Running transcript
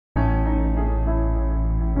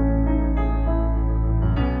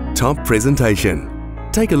top presentation.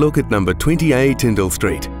 Take a look at number 20A Tyndall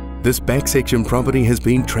Street. This back section property has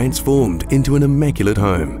been transformed into an immaculate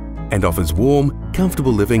home and offers warm,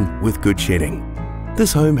 comfortable living with good shedding.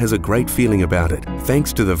 This home has a great feeling about it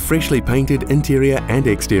thanks to the freshly painted interior and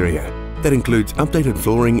exterior that includes updated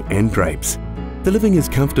flooring and drapes. The living is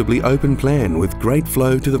comfortably open plan with great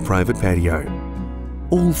flow to the private patio.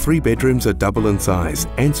 All 3 bedrooms are double in size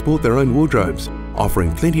and sport their own wardrobes,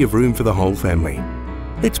 offering plenty of room for the whole family.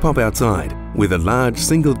 Let's pop outside, where the large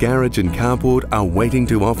single garage and carport are waiting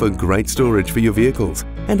to offer great storage for your vehicles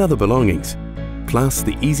and other belongings. Plus,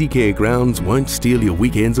 the easy care grounds won't steal your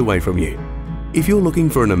weekends away from you. If you're looking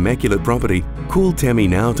for an immaculate property, call Tammy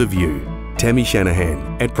now to view. Tammy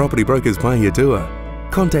Shanahan at Property Brokers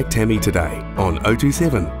Pahiatua. Contact Tammy today on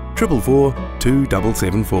 027 444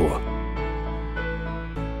 2774.